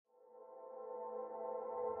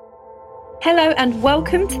Hello and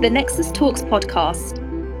welcome to the NEXUS Talks podcast.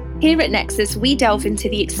 Here at NEXUS, we delve into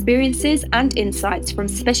the experiences and insights from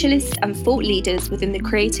specialists and thought leaders within the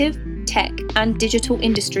creative, tech, and digital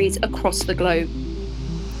industries across the globe.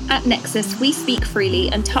 At NEXUS, we speak freely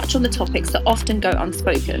and touch on the topics that often go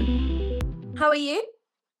unspoken. How are you?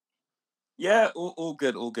 Yeah, all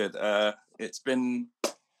good, all good.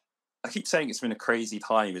 I keep saying it's been a crazy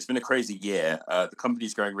time. It's been a crazy year. The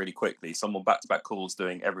company's growing really quickly. So I'm on back-to-back calls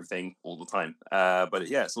doing everything all the time. But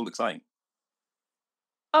it's all exciting.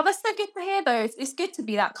 Oh, that's so good to hear, though. It's good to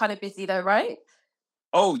be that kind of busy, though, right?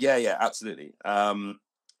 Oh, yeah, absolutely.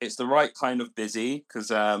 It's the right kind of busy because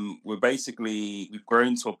we've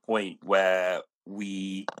grown to a point where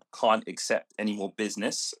we can't accept any more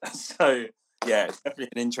business. So, yeah, it's definitely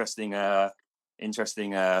an interesting time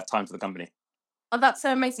for the company. Oh, that's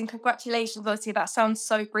so amazing. Congratulations, obviously. That sounds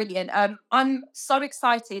so brilliant. I'm so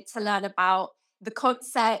excited to learn about the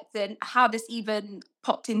concept and how this even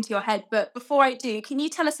popped into your head. But before I do, can you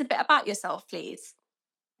tell us a bit about yourself, please?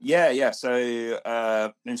 Yeah.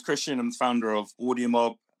 So, name's Christian. I'm the founder of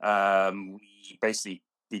AudioMob.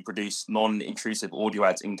 We produce non-intrusive audio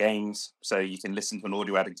ads in games, so you can listen to an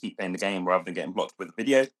audio ad and keep playing the game rather than getting blocked with a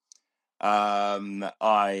video.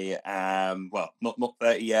 I am not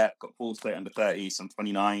 30 yet. Got balls to play under 30, so I'm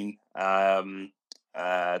 29.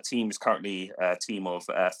 Team is currently a team of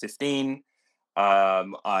 15.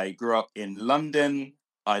 I grew up in London.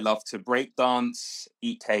 I love to break dance,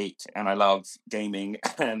 eat cake, and I love gaming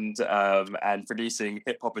and producing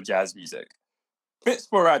hip hop and jazz music. Bit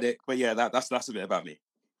sporadic, but yeah, that's a bit about me.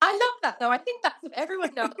 I love that, though. I think that's what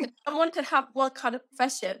everyone does. Someone can have one kind of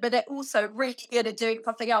profession, but they're also really good at doing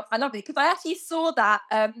something else. I love it because I actually saw that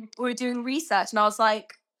we were doing research, and I was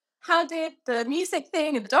like, how did the music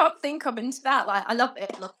thing and the dance thing come into that? Like, I love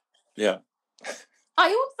it. Yeah.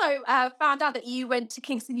 I also found out that you went to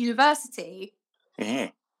Kingston University. Mm-hmm.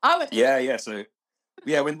 So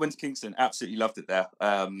went to Kingston. Absolutely loved it there.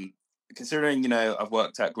 Considering, I've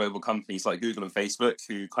worked at global companies like Google and Facebook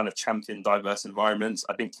who kind of champion diverse environments,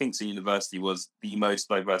 I think Kingston University was the most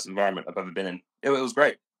diverse environment I've ever been in. It was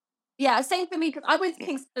great. Yeah, same for me because I went to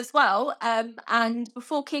Kingston as well. And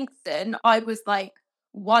before Kingston, I was like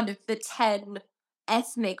one of the 10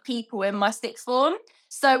 ethnic people in my sixth form.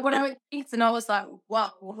 So when I went to Kingston, I was like,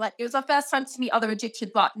 wow, like it was my first time to meet other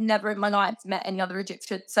Egyptians, but never in my life met any other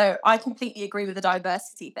Egyptians. So I completely agree with the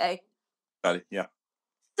diversity thing. Yeah.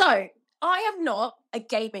 So I am not a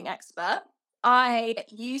gaming expert. I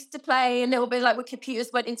used to play a little bit like when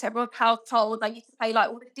computers went into everyone's household. I used to play like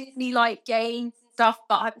all the Disney like games and stuff,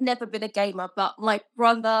 but I've never been a gamer. But my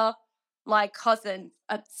brother, my cousin,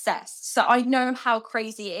 obsessed. So I know how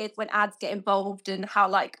crazy it is when ads get involved and how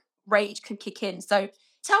like rage can kick in. So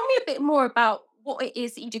tell me a bit more about what it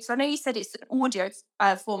is that you do. Because I know you said it's an audio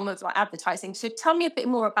form of like advertising. So tell me a bit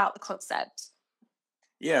more about the concept.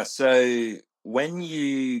 Yeah. So when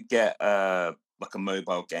you get like a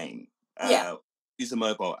mobile game, use a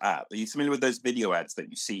mobile app. Are you familiar with those video ads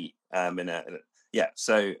that you see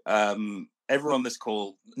So everyone on this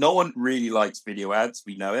call, no one really likes video ads.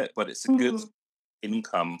 We know it, but it's a good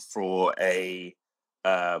income for we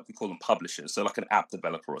call them publishers, so like an app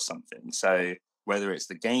developer or something. So whether it's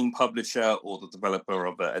the game publisher or the developer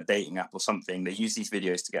of a dating app or something, they use these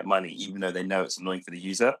videos to get money, even though they know it's annoying for the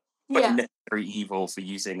user. But it's very evil for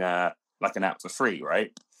using like an app for free,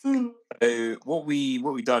 right? So what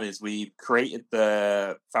we've done is we created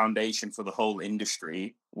the foundation for the whole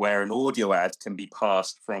industry where an audio ad can be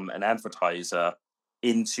passed from an advertiser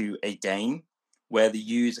into a game where the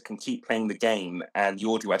user can keep playing the game and the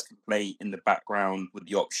audio ad can play in the background with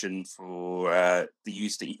the option for the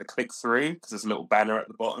user to either click through because there's a little banner at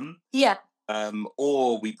the bottom. Yeah.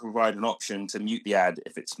 Or we provide an option to mute the ad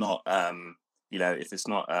if it's not if it's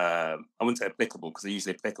not, I wouldn't say applicable because they're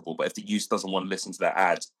usually applicable, but if the user doesn't want to listen to that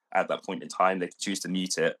ad at that point in time, they can choose to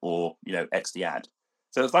mute it or, X the ad.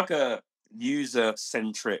 So it's like a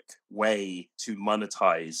user-centric way to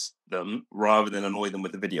monetize them rather than annoy them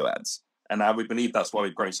with the video ads. And we believe that's why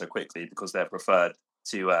we've grown so quickly because they're preferred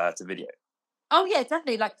to video. Oh, yeah,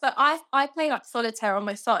 definitely. Like, but I play like solitaire on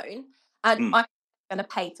my phone and I'm going to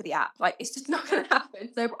pay for the app. Like, it's just not going to happen.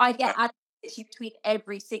 So I get ads between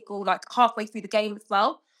every single, like halfway through the game as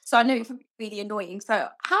well. So I know it can be really annoying. So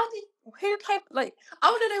who came, like, I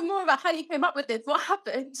want to know more about how you came up with this. What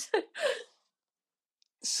happened?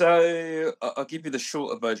 So I'll give you the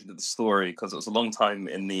shorter version of the story because it was a long time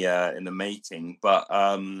in the making. But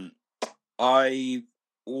so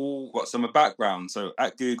my background. So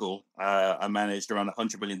at Google, I managed around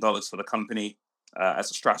 $100 million for the company.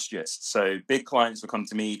 As a strategist. So big clients will come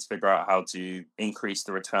to me to figure out how to increase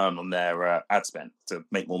the return on their ad spend to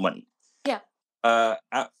make more money. Yeah.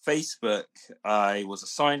 At Facebook, I was a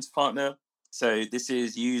science partner. So this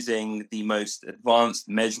is using the most advanced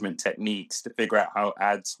measurement techniques to figure out how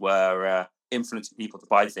ads were influencing people to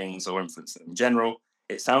buy things or influence them in general.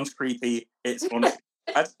 It sounds creepy. It's honestly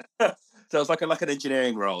bad. So it's like an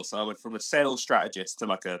engineering role. So I went from a sales strategist to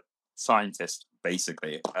like a scientist,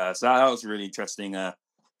 basically. So that was a really interesting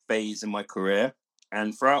phase in my career.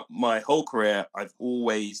 And throughout my whole career, I've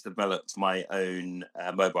always developed my own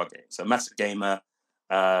mobile game. So massive gamer.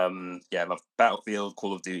 Yeah, I love Battlefield,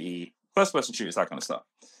 Call of Duty, first-person shooters, that kind of stuff.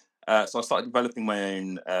 So I started developing my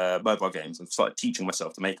own mobile games and started teaching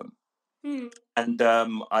myself to make them. And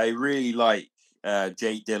I really like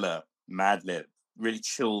Jay Dilla, Madlib, really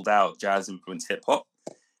chilled out jazz influenced hip hop.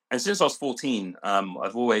 And since I was 14,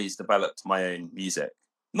 I've always developed my own music.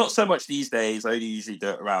 Not so much these days. I only usually do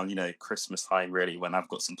it around, Christmas time, really, when I've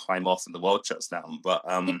got some time off and the world shuts down. But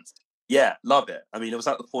yeah, love it. I mean, it was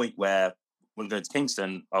at the point where when going to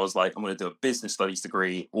Kingston, I was like, I'm going to do a business studies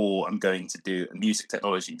degree or I'm going to do a music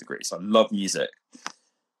technology degree. So I love music.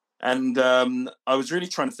 And I was really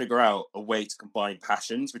trying to figure out a way to combine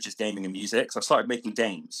passions, which is gaming and music. So I started making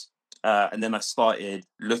games. And then I started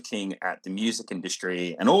looking at the music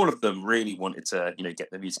industry, and all of them really wanted to, get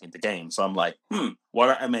the music into games. So I'm like, why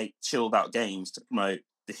don't I make chilled out games to promote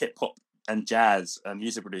the hip hop and jazz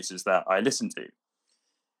music producers that I listen to?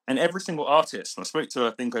 And every single artist, and I spoke to,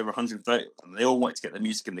 I think, over 130 of them, they all wanted to get their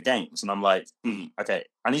music in the games. And I'm like, okay,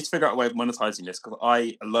 I need to figure out a way of monetizing this because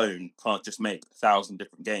I alone can't just make 1,000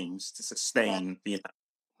 different games to sustain the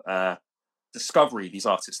discovery these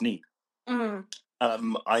artists need.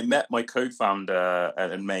 I met my co-founder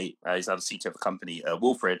and mate, he's now the CTO of a company,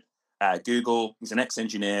 Wilfred, at Google. He's an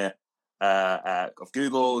ex-engineer of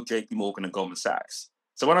Google, JP Morgan, and Goldman Sachs.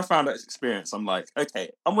 So when I found out his experience, I'm like,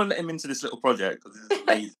 okay, I'm going to let him into this little project because this is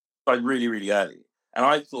amazing. Started really, really early. And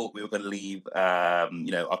I thought we were going to leave,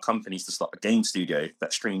 our companies to start a game studio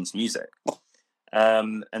that streams music.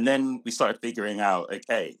 And then we started figuring out,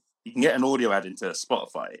 okay, you can get an audio ad into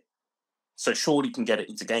Spotify. So surely you can get it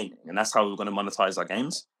into gaming. And that's how we were going to monetize our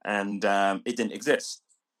games. And it didn't exist.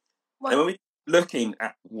 Wow. And when we looking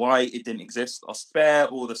at why it didn't exist, I'll spare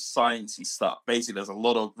all the sciencey stuff. Basically, there's a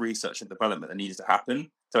lot of research and development that needed to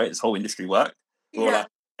happen to make this whole industry work. We're like,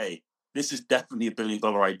 hey, this is definitely $1 billion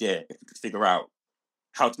idea if we could figure out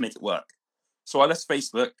how to make it work. So I left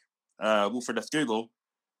Facebook, Wilfred left Google,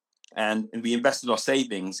 and we invested our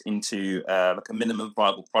savings into like a minimum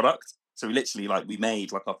viable product. So we literally we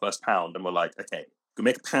made like our first pound, and we're like, okay, we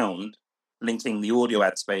make a pound linking the audio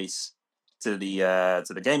ad space to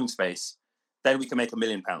the gaming space, then we can make £1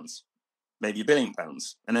 million, maybe £1 billion.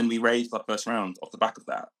 And then we raised our first round off the back of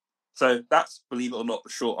that. So that's, believe it or not,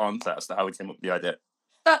 the short answer as to how we came up with the idea.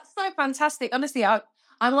 That's so fantastic. Honestly, I'm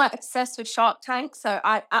obsessed with Shark Tank, so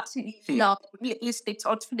I absolutely love listening to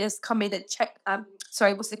entrepreneurs come in and check,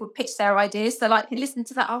 what's it called, pitch their ideas. So listen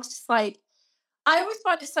to that, I was just like, I always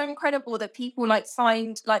find it so incredible that people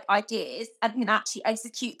find ideas and can actually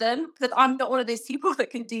execute them. Because I'm not one of those people that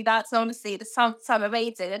can do that. So honestly, it sounds so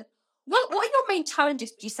amazing. And what are your main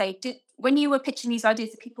challenges? Would you say when you were pitching these ideas,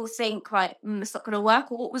 did people think it's not going to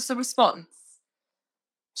work, or what was the response?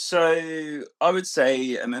 So I would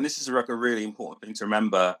say, and this is a really important thing to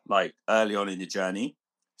remember, early on in your journey.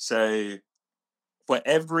 So for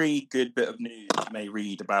every good bit of news you may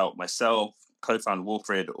read about myself, co-founder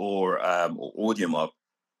Wilfred, or AudioMob,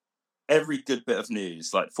 every good bit of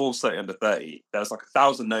news, like Forbes 30 under 30, there was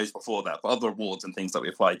 1,000 no's before that for other awards and things that we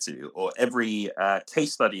applied to, or every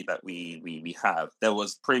case study that we have, there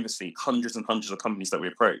was previously hundreds and hundreds of companies that we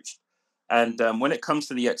approached. And when it comes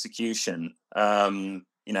to the execution, I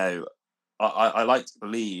like to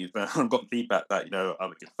believe, I've got feedback that,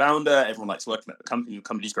 I'm a good founder, everyone likes working at the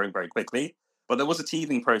company's growing very quickly. But there was a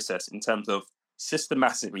teething process in terms of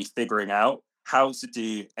systematically figuring out how to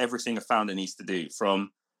do everything a founder needs to do,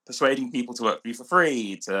 from persuading people to work for you for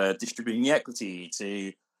free, to distributing the equity,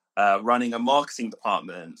 to running a marketing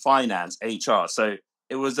department, finance, HR. So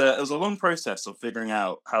it was a long process of figuring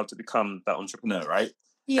out how to become that entrepreneur, right?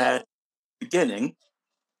 Yeah. And beginning,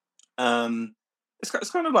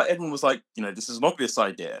 it's kind of like everyone was like, this is an obvious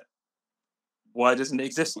idea. Why doesn't it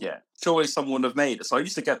exist yet? Surely someone would have made it. So I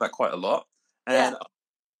used to get that quite a lot. And I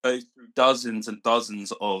go through dozens and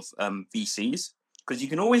dozens of VCs, because you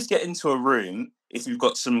can always get into a room if you've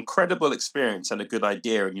got some credible experience and a good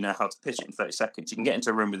idea and you know how to pitch it in 30 seconds. You can get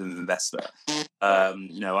into a room with an investor.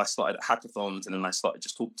 I started at hackathons, and then I started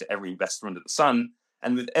just talking to every investor under the sun.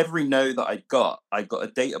 And with every no that I got a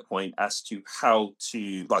data point as to how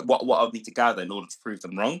to, what I need to gather in order to prove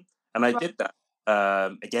them wrong. And I did that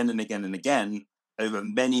again and again and again over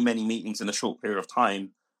many, many meetings in a short period of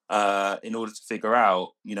time, in order to figure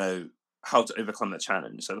out, how to overcome the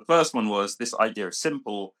challenge. So the first one was this idea of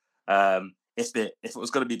simple. If it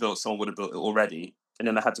was going to be built, someone would have built it already. And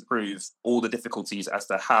then I had to prove all the difficulties as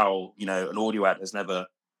to how, an audio ad has never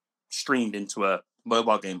streamed into a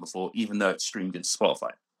mobile game before, even though it's streamed into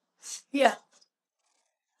Spotify. Yeah.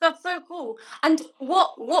 That's so cool. And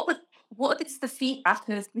what is the feedback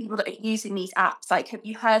of people that are using these apps? Like, have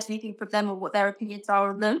you heard anything from them or what their opinions are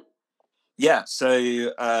on them? Yeah,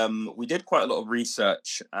 so we did quite a lot of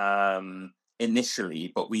research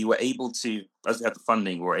initially, but we were able to, as we had the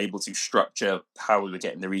funding, we were able to structure how we were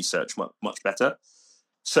getting the research much better.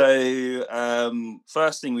 So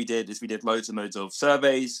first thing we did is we did loads and loads of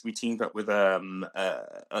surveys. We teamed up with a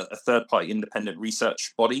third-party independent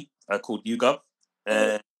research body called YouGov.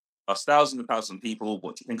 Asked thousands and thousands of people,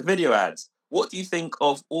 what do you think of video ads? What do you think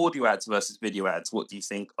of audio ads versus video ads? What do you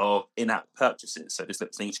think of in-app purchases? So there's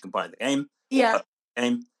things you can buy in the game. Yeah.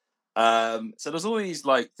 So there's always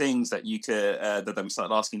like things that you could that then we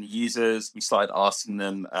started asking the users. We started asking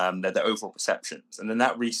them their overall perceptions, and then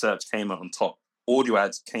that research came out on top. Audio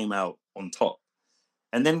ads came out on top,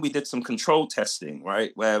 and then we did some control testing,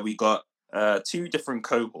 right, where we got two different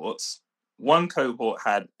cohorts. One cohort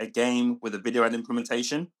had a game with a video ad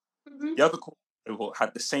implementation. Mm-hmm. The other cohort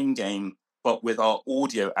had the same game but with our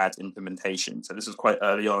audio ad implementation. So this was quite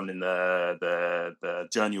early on in the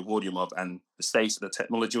journey of Audio Mob and the stage that the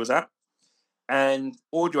technology was at. And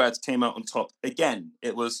audio ads came out on top. Again,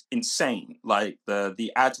 it was insane. Like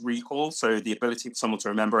the ad recall, so the ability for someone to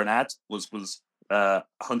remember an ad was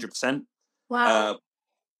 100%. Wow.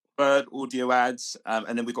 Bird audio ads,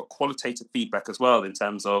 and then we got qualitative feedback as well in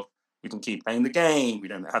terms of we can keep playing the game, we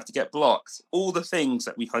don't have to get blocked, all the things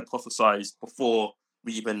that we hypothesized before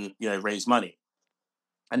we even raised money.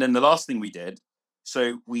 And then the last thing we did,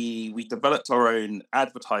 so we developed our own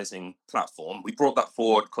advertising platform. We brought that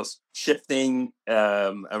forward because shifting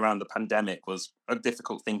around the pandemic was a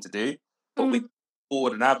difficult thing to do, but we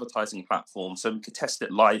forward an advertising platform so we could test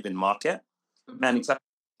it live in market. And exactly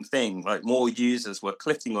the thing, like more users were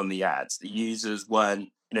clicking on the ads. The users weren't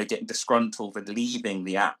getting disgruntled and leaving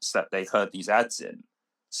the apps that they heard these ads in.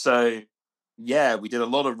 So yeah, we did a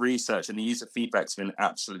lot of research and the user feedback's been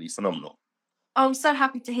absolutely phenomenal. I'm so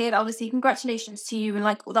happy to hear that. Obviously, congratulations to you and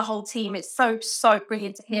like the whole team. It's so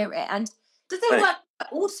brilliant to hear it. And does it work for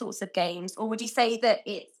all sorts of games, or would you say that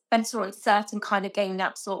it's better on certain kind of game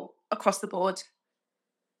apps or across the board?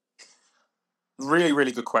 Really,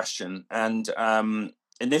 really good question. And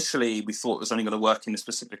initially, we thought it was only going to work in a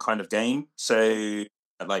specific kind of game. So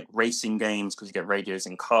like racing games, because you get radios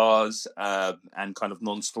in cars, and kind of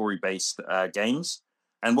non-story based games.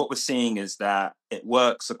 And what we're seeing is that it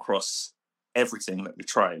works across everything that we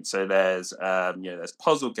tried. So there's there's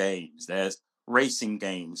puzzle games, there's racing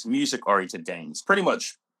games, music oriented games, pretty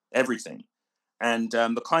much everything. And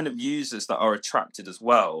the kind of users that are attracted as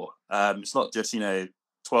well, it's not just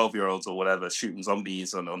 12-year-olds or whatever shooting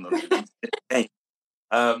zombies on the game.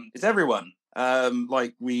 It's everyone.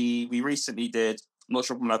 Like we recently did. I'm not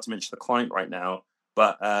sure if I'm allowed to mention the client right now,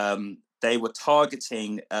 but they were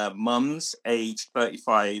targeting mums aged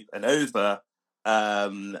 35 and over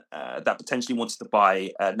that potentially wanted to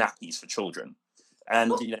buy nappies for children,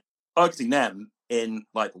 and targeting them in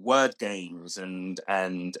like word games and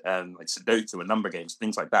like Sudoku and number games,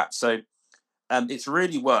 things like that. So it's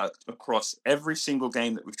really worked across every single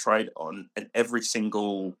game that we've tried on and every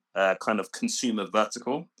single kind of consumer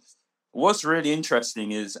vertical. What's really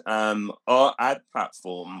interesting is our ad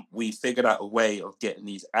platform, we figured out a way of getting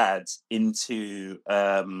these ads into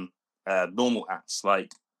normal apps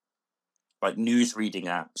like news reading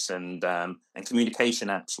apps and communication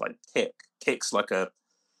apps like Kik. Kik's like a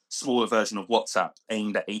smaller version of WhatsApp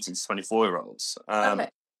aimed at 18 to 24-year-olds.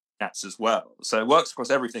 Apps as well. So it works across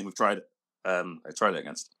everything we've tried it. I tried it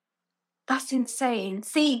against. That's insane.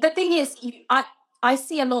 See, the thing is, I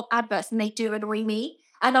see a lot of adverts and they do annoy me.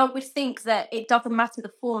 And I would think that it doesn't matter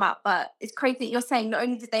the format, but it's crazy that you're saying not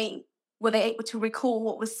only were they able to recall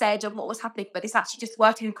what was said and what was happening, but it's actually just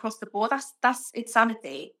working across the board. That's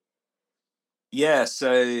insanity. Yeah,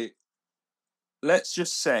 so let's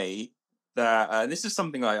just say that this is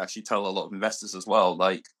something I actually tell a lot of investors as well.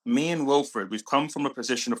 Like me and Wilfred, we've come from a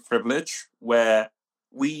position of privilege where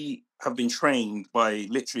we have been trained by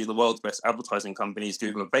literally the world's best advertising companies,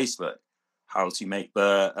 Google and Facebook, how to make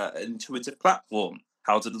the intuitive platform,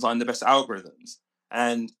 how to design the best algorithms.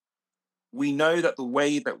 And we know that the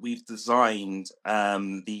way that we've designed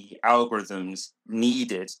the algorithms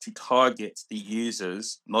needed to target the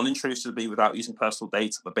users non-intrusively without using personal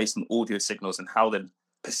data, but based on audio signals and how they're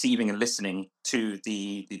perceiving and listening to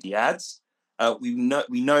the ads. We know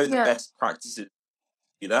the best practices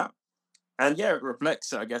do that. And yeah, it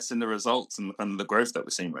reflects, I guess, in the results and the growth that we're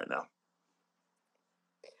seeing right now.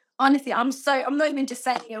 Honestly, I'm not even just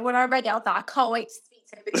saying it. When I read it, I was like, I can't wait to speak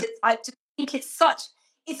to it because I just think it's like,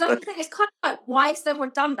 it's kind of like, why has no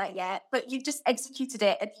one done that yet? But you just executed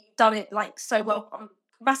it and you've done it like so well.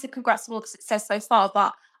 Massive congrats on all the success so far.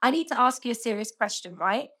 But I need to ask you a serious question,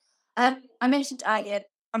 right? I mentioned earlier,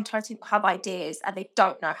 sometimes people have ideas and they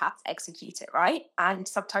don't know how to execute it, right? And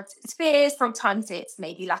sometimes it's fears, sometimes it's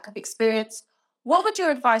maybe lack of experience. What would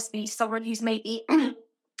your advice be to someone who's maybe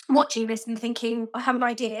watching this and thinking, I have an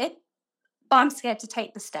idea, but I'm scared to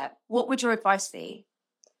take the step? What would your advice be?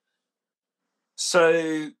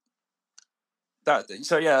 So yeah,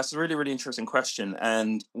 that's a really, really interesting question.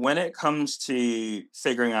 And when it comes to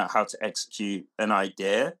figuring out how to execute an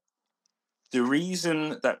idea, the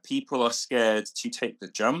reason that people are scared to take the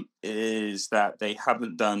jump is that they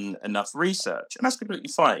haven't done enough research. And that's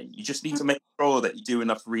completely fine. You just need to make sure that you do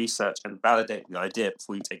enough research and validate the idea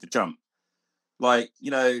before you take the jump. Like,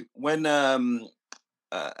 when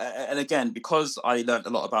and again, because I learned a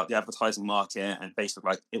lot about the advertising market and Facebook,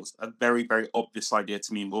 like it was a very, very obvious idea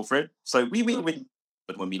to me and Wilfred. So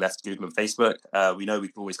but when we left Google and Facebook, we know we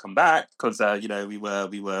could always come back because we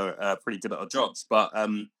were pretty good at our jobs. But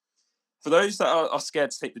for those that are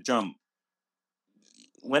scared to take the jump,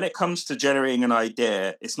 when it comes to generating an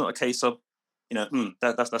idea, it's not a case of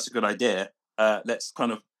that's a good idea. Let's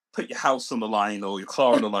kind of put your house on the line or your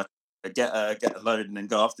car on the line, get a loan and then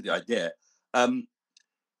go after the idea.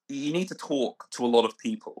 You need to talk to a lot of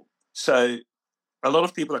people. So a lot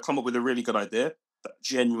of people that come up with a really good idea, that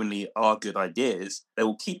genuinely are good ideas, they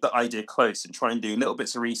will keep the idea close and try and do little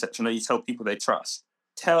bits of research. You tell people they trust.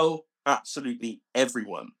 Tell absolutely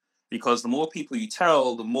everyone. Because the more people you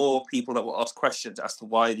tell, the more people that will ask questions as to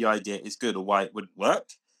why the idea is good or why it wouldn't work.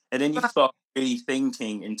 And then you start really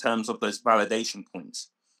thinking in terms of those validation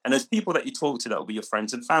points. And those people that you talk to that will be your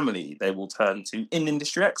friends and family, they will turn to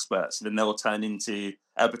in-industry experts, and then they will turn into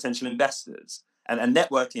potential investors. And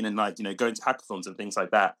networking and going to hackathons and things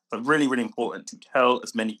like that are really, really important to tell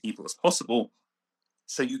as many people as possible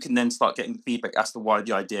so you can then start getting feedback as to why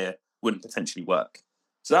the idea wouldn't potentially work.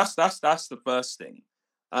 So that's the first thing.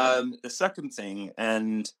 The second thing,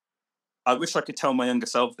 and I wish I could tell my younger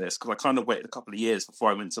self this because I kind of waited a couple of years before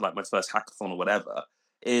I went to like my first hackathon or whatever,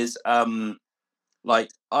 is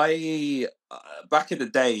like I back in the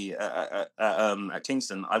day at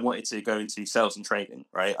Kingston, I wanted to go into sales and trading.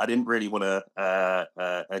 Right, I didn't really want to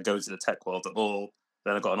go into the tech world at all.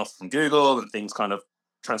 Then I got an offer from Google, and things kind of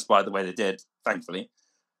transpired the way they did, thankfully.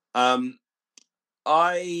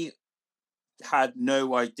 I had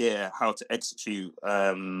no idea how to execute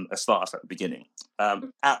a startup at the beginning.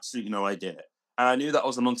 Absolutely no idea. And I knew that I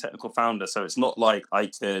was a non-technical founder, so it's not like I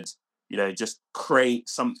could, just create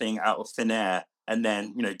something out of thin air and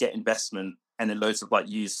then, get investment and then loads of like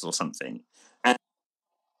users or something. And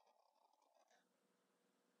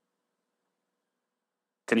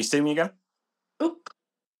can you see me again? Oop.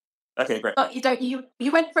 Okay, great. Oh,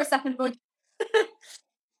 you went for a second, but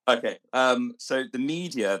Okay. So the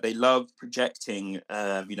media, they love projecting,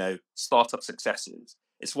 startup successes.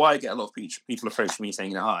 It's why I get a lot of people approach me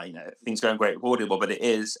saying, things going great with Audible, but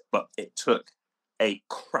it took a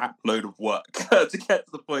crap load of work to get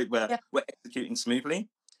to the point where we're executing smoothly.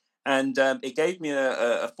 And it gave me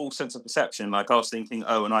a full sense of perception. Like I was thinking,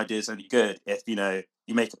 an idea is only good if,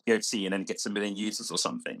 you make a POC and then it gets a million users or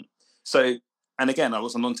something. So, and again, I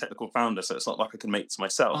was a non-technical founder, so it's not like I can make it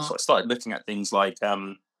myself. So I started looking at things like,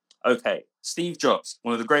 Steve Jobs,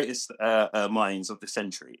 one of the greatest minds of the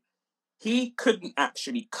century. He couldn't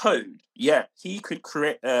actually code, yet he could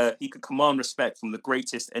he could command respect from the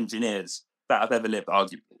greatest engineers that have ever lived,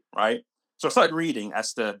 arguably, right? So I started reading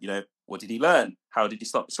as to, what did he learn? How did he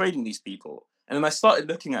start persuading these people? And then I started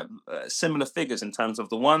looking at similar figures in terms of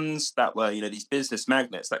the ones that were, these business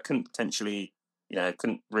magnets that couldn't potentially,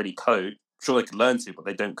 couldn't really code. Sure, they could learn to, but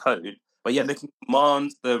they don't code. But yet they can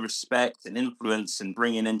command the respect and influence and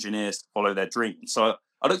bring in engineers to follow their dreams. So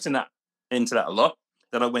I looked into that a lot.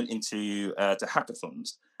 Then I went into to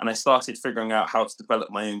hackathons and I started figuring out how to develop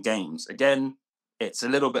my own games. Again, it's a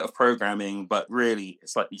little bit of programming, but really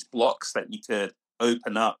it's like these blocks that you could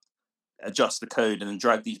open up, adjust the code, and then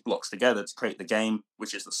drag these blocks together to create the game,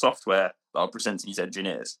 which is the software that I'll present to these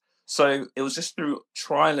engineers. So it was just through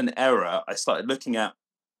trial and error, I started looking at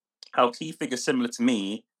how key figures similar to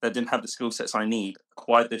me that didn't have the skill sets I need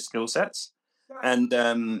acquired those skill sets. And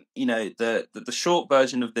the short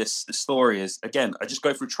version of this story is, again, I just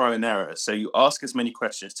go through trial and error. So you ask as many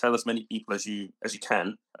questions, tell as many people as you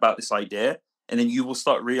can about this idea, and then you will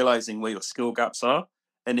start realizing where your skill gaps are,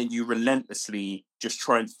 and then you relentlessly just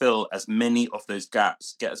try and fill as many of those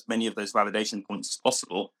gaps, get as many of those validation points as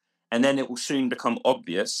possible. And then it will soon become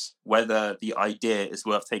obvious whether the idea is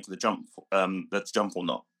worth taking the jump or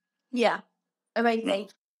not. Yeah, amazing.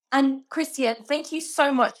 And Christian, thank you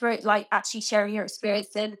so much for like actually sharing your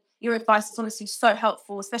experience, and your advice is honestly so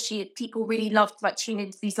helpful, especially if people really love to like tune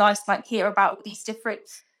into these lives to like hear about all these different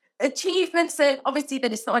achievements, and obviously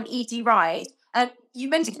that it's not an easy ride. And you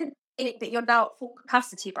mentioned that you're now at full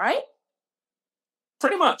capacity, right?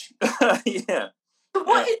 Pretty much. Yeah. So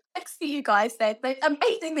what is next for you guys then? Like,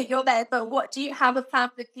 amazing that you're there, but what do you have a plan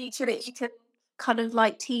for the future that you can kind of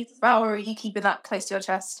like tease about, or are you keeping that close to your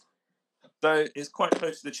chest? So it's quite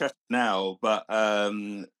close to the chest now, but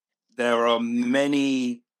there are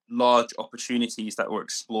many large opportunities that we're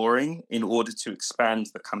exploring in order to expand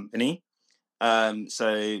the company.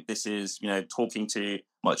 So this is, talking to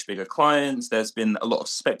much bigger clients. There's been a lot of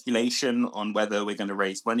speculation on whether we're going to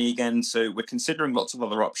raise money again. So we're considering lots of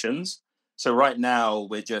other options. So right now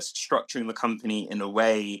we're just structuring the company in a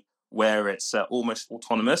way where it's almost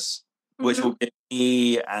autonomous, which will give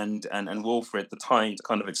me and Wilfred the time to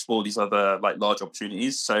kind of explore these other like large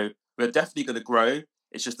opportunities. So we're definitely going to grow.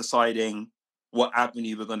 It's just deciding what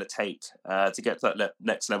avenue we're going to take to get to that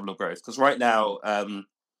next level of growth. Because right now,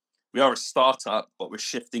 we are a startup, but we're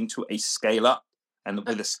shifting to a scale up. And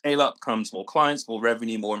with a scale up comes more clients, more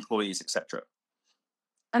revenue, more employees, etc.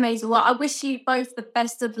 Amazing. Well, I wish you both the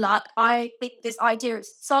best of luck. I think this idea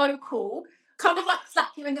is so cool. Kind of like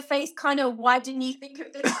slap you in the face, kind of why didn't you think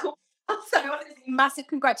of this? So honestly, massive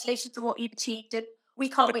congratulations on what you've achieved, and we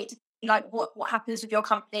can't wait to see like what happens with your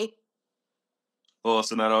company.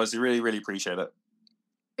 Awesome, and I was really, really appreciate it.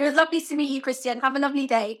 It was lovely to meet you, Christian. Have a lovely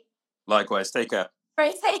day. Likewise, take care. All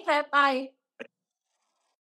right, take care. Bye.